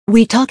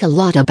We talk a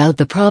lot about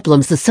the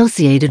problems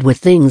associated with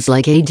things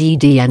like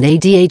ADD and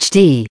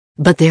ADHD,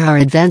 but there are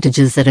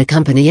advantages that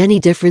accompany any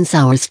difference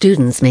our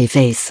students may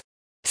face.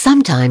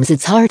 Sometimes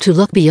it's hard to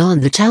look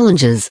beyond the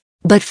challenges,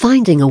 but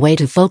finding a way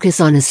to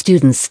focus on a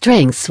student's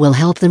strengths will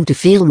help them to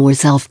feel more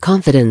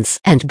self-confidence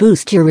and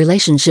boost your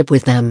relationship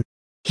with them.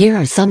 Here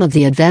are some of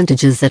the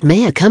advantages that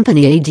may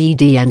accompany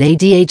ADD and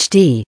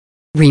ADHD.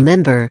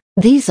 Remember,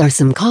 these are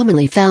some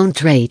commonly found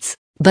traits,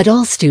 but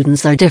all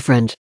students are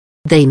different.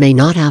 They may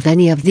not have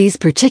any of these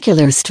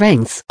particular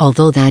strengths,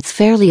 although that's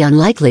fairly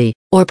unlikely,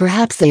 or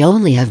perhaps they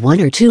only have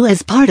one or two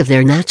as part of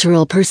their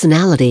natural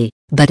personality,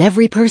 but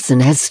every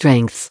person has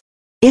strengths.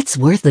 It's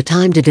worth the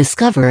time to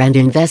discover and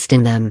invest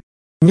in them.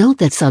 Note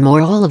that some or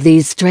all of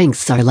these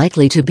strengths are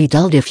likely to be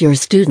dulled if your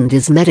student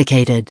is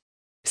medicated.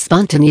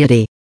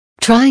 Spontaneity.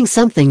 Trying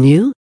something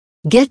new?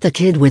 Get the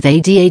kid with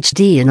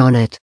ADHD in on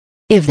it.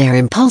 If they're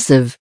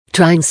impulsive,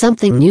 trying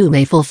something new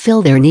may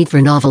fulfill their need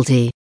for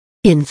novelty.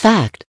 In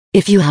fact,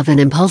 if you have an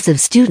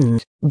impulsive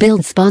student,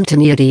 build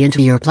spontaneity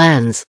into your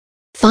plans.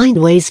 Find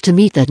ways to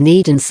meet that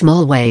need in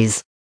small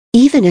ways.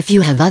 Even if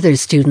you have other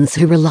students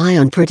who rely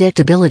on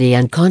predictability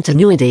and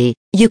continuity,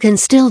 you can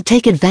still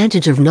take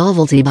advantage of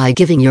novelty by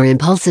giving your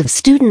impulsive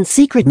students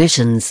secret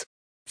missions.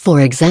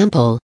 For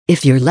example,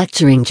 if you're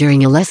lecturing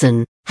during a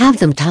lesson, have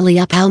them tally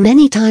up how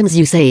many times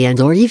you say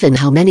and or even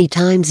how many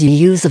times you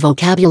use a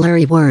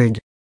vocabulary word.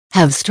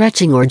 Have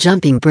stretching or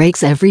jumping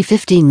breaks every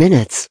 15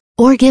 minutes,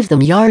 or give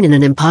them yarn in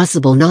an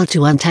impossible knot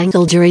to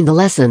untangle during the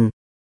lesson.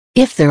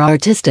 If they're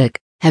artistic,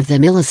 have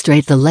them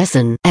illustrate the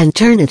lesson and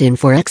turn it in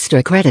for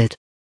extra credit.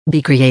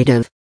 Be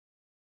creative.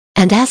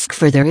 And ask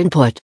for their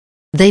input.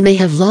 They may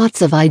have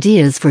lots of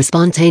ideas for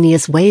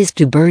spontaneous ways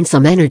to burn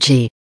some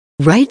energy.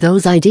 Write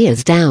those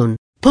ideas down,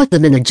 put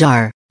them in a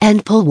jar,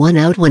 and pull one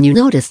out when you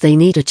notice they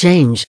need a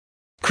change.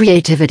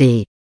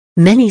 Creativity.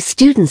 Many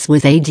students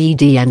with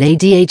ADD and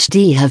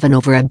ADHD have an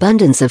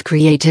overabundance of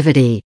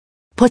creativity.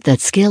 Put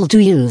that skill to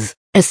use,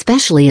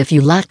 especially if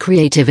you lack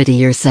creativity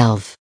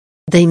yourself.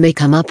 They may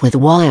come up with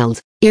wild,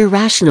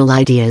 irrational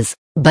ideas,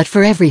 but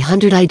for every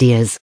 100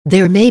 ideas,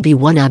 there may be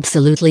one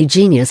absolutely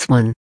genius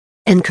one.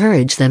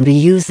 Encourage them to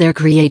use their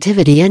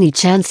creativity any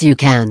chance you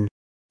can.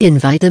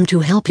 Invite them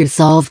to help you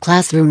solve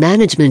classroom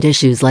management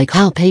issues like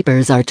how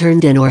papers are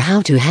turned in or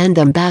how to hand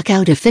them back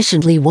out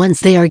efficiently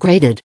once they are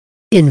graded.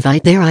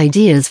 Invite their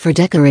ideas for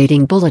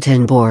decorating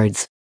bulletin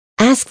boards.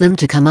 Ask them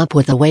to come up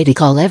with a way to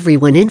call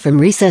everyone in from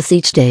recess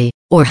each day,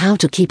 or how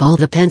to keep all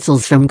the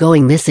pencils from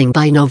going missing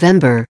by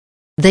November.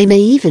 They may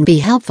even be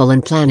helpful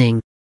in planning.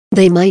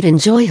 They might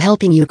enjoy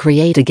helping you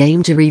create a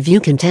game to review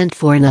content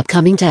for an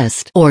upcoming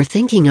test, or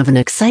thinking of an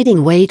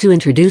exciting way to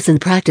introduce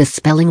and practice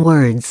spelling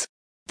words.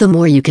 The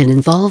more you can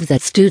involve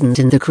that student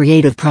in the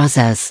creative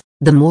process,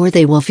 the more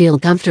they will feel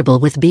comfortable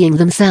with being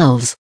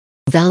themselves.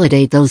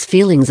 Validate those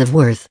feelings of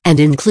worth and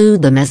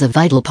include them as a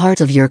vital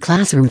part of your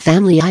classroom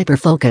family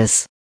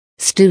hyperfocus.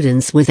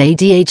 Students with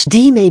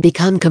ADHD may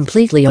become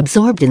completely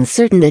absorbed in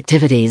certain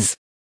activities.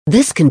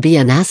 This can be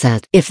an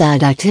asset if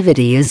that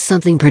activity is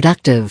something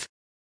productive.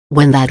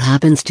 When that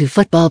happens to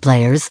football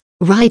players,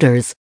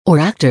 writers, or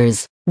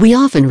actors, we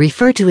often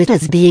refer to it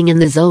as being in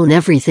the zone.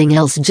 Everything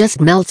else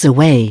just melts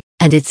away,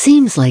 and it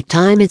seems like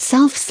time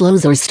itself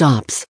slows or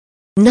stops.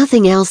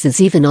 Nothing else is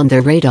even on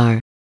their radar.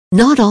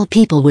 Not all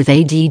people with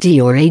ADD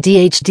or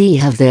ADHD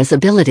have this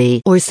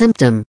ability or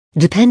symptom,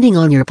 depending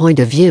on your point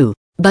of view,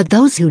 but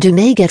those who do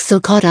may get so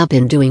caught up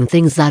in doing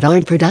things that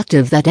aren't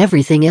productive that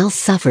everything else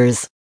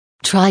suffers.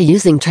 Try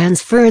using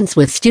transference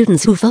with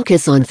students who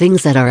focus on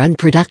things that are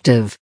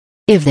unproductive.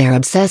 If they're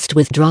obsessed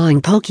with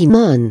drawing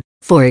Pokemon,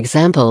 for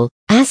example,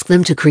 ask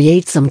them to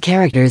create some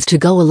characters to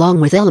go along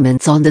with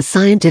elements on the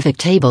scientific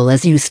table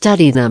as you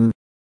study them.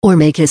 Or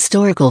make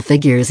historical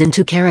figures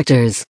into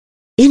characters.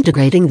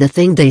 Integrating the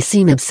thing they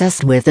seem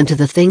obsessed with into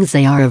the things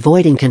they are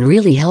avoiding can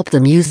really help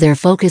them use their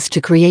focus to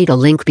create a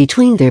link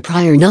between their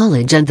prior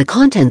knowledge and the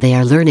content they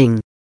are learning.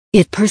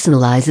 It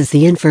personalizes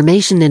the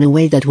information in a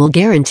way that will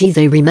guarantee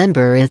they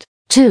remember it,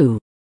 too.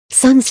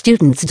 Some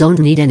students don't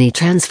need any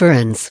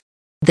transference.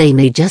 They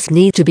may just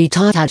need to be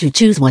taught how to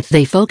choose what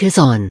they focus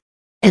on.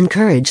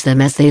 Encourage them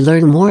as they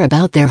learn more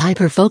about their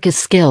hyperfocus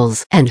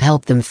skills and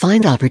help them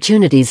find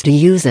opportunities to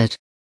use it.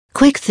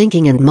 Quick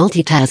thinking and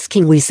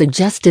multitasking. We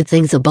suggested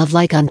things above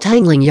like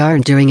untangling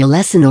yarn during a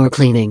lesson or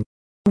cleaning.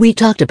 We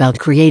talked about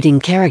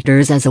creating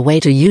characters as a way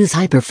to use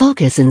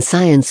hyperfocus in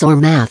science or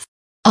math.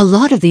 A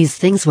lot of these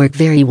things work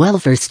very well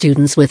for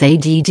students with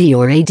ADD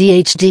or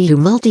ADHD who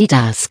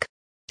multitask.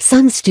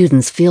 Some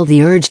students feel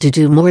the urge to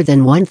do more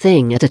than one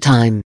thing at a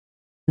time.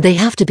 They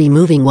have to be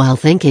moving while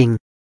thinking.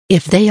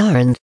 If they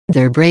aren't,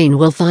 their brain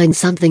will find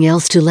something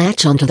else to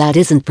latch onto that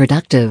isn't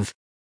productive.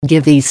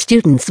 Give these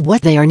students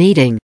what they are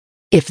needing.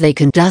 If they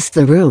can dust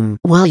the room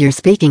while you're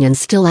speaking and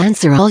still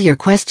answer all your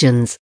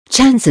questions,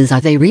 chances are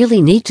they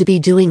really need to be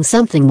doing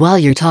something while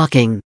you're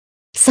talking.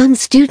 Some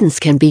students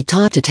can be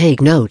taught to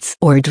take notes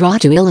or draw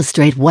to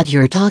illustrate what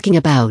you're talking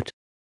about.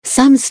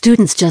 Some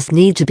students just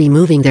need to be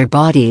moving their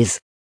bodies.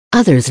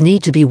 Others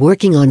need to be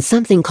working on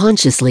something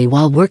consciously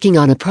while working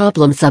on a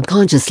problem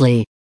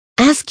subconsciously.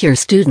 Ask your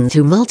student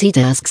who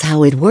multitasks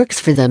how it works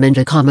for them and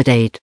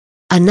accommodate.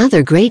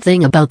 Another great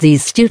thing about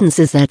these students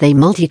is that they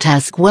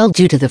multitask well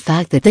due to the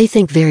fact that they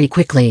think very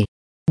quickly.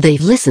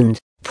 They've listened,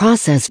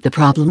 processed the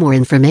problem or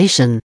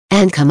information,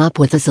 and come up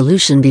with a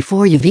solution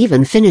before you've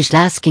even finished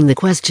asking the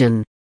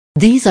question.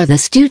 These are the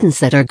students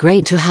that are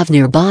great to have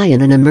nearby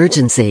in an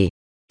emergency.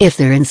 If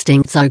their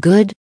instincts are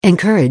good,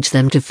 encourage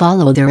them to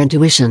follow their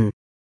intuition.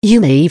 You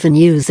may even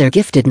use their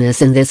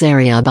giftedness in this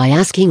area by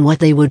asking what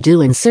they would do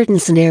in certain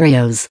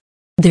scenarios.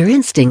 Their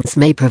instincts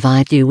may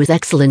provide you with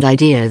excellent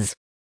ideas.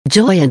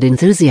 Joy and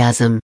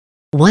enthusiasm.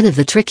 One of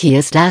the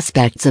trickiest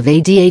aspects of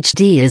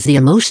ADHD is the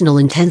emotional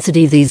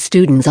intensity these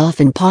students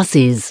often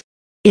possess.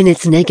 In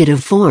its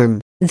negative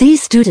form,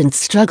 these students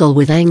struggle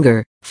with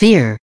anger,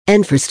 fear,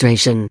 and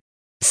frustration.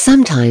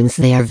 Sometimes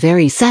they are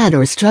very sad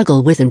or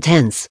struggle with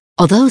intense,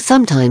 although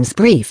sometimes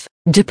brief,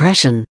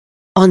 depression.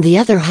 On the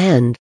other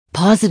hand,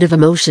 positive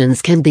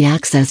emotions can be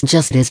accessed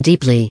just as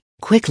deeply,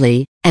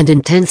 quickly, and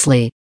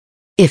intensely.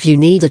 If you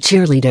need a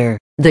cheerleader,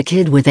 the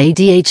kid with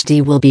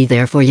ADHD will be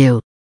there for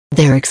you.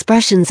 Their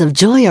expressions of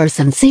joy are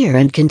sincere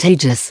and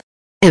contagious.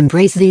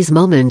 Embrace these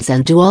moments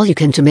and do all you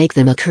can to make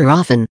them occur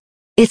often.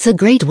 It's a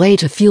great way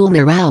to fuel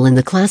morale in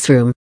the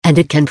classroom, and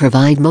it can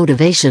provide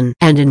motivation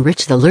and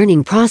enrich the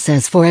learning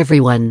process for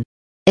everyone.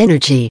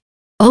 Energy.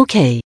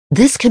 Okay,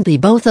 this can be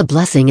both a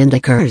blessing and a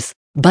curse,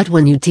 but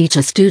when you teach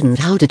a student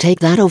how to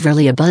take that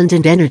overly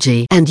abundant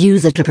energy and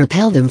use it to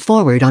propel them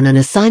forward on an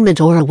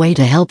assignment or a way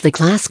to help the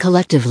class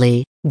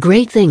collectively,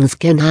 great things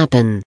can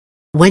happen.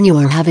 When you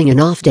are having an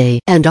off day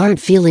and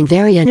aren't feeling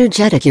very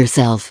energetic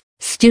yourself,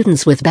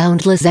 students with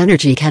boundless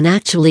energy can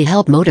actually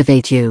help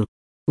motivate you.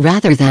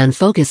 Rather than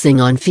focusing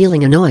on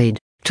feeling annoyed,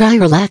 try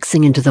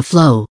relaxing into the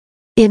flow.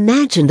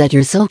 Imagine that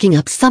you're soaking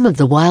up some of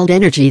the wild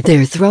energy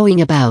they're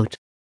throwing about.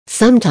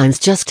 Sometimes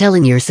just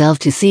telling yourself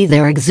to see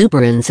their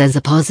exuberance as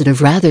a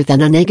positive rather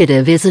than a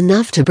negative is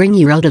enough to bring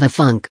you out of a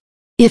funk.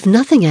 If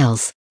nothing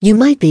else, you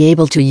might be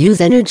able to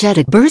use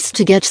energetic bursts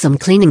to get some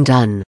cleaning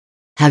done.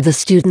 Have the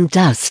student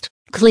dust,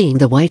 clean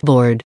the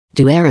whiteboard,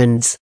 do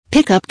errands,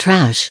 pick up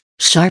trash,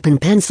 sharpen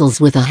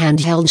pencils with a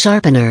handheld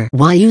sharpener.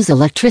 Why use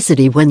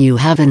electricity when you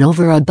have an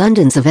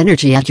overabundance of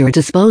energy at your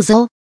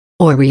disposal?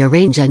 Or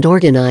rearrange and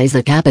organize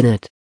a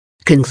cabinet.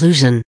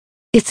 Conclusion.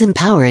 It's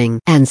empowering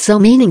and so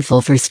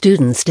meaningful for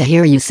students to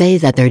hear you say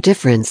that their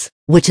difference,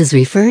 which is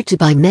referred to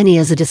by many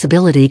as a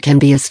disability, can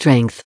be a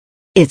strength.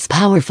 It's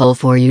powerful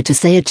for you to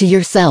say it to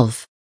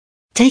yourself.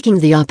 Taking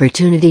the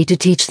opportunity to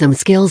teach them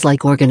skills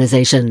like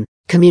organization,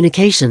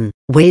 communication,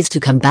 ways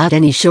to combat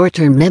any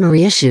short-term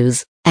memory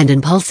issues, and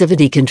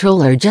impulsivity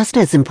control are just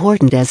as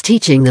important as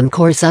teaching them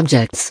core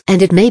subjects,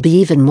 and it may be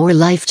even more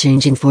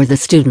life-changing for the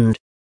student.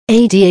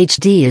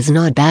 ADHD is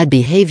not bad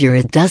behavior.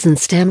 It doesn't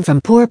stem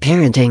from poor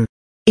parenting.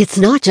 It's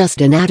not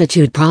just an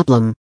attitude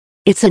problem.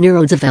 It's a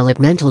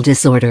neurodevelopmental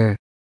disorder.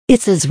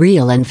 It's as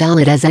real and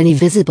valid as any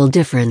visible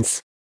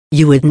difference.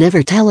 You would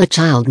never tell a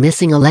child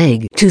missing a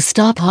leg to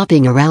stop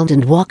hopping around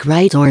and walk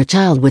right, or a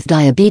child with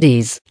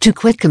diabetes to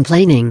quit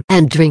complaining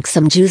and drink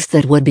some juice.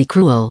 That would be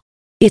cruel.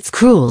 It's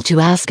cruel to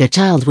ask a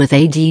child with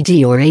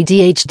ADD or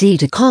ADHD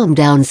to calm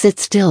down, sit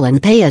still,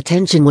 and pay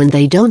attention when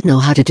they don't know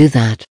how to do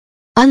that.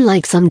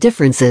 Unlike some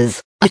differences,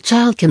 a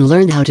child can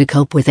learn how to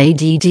cope with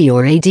ADD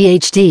or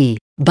ADHD,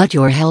 but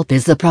your help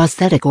is the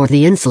prosthetic or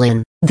the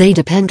insulin they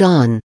depend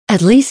on,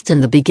 at least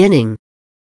in the beginning.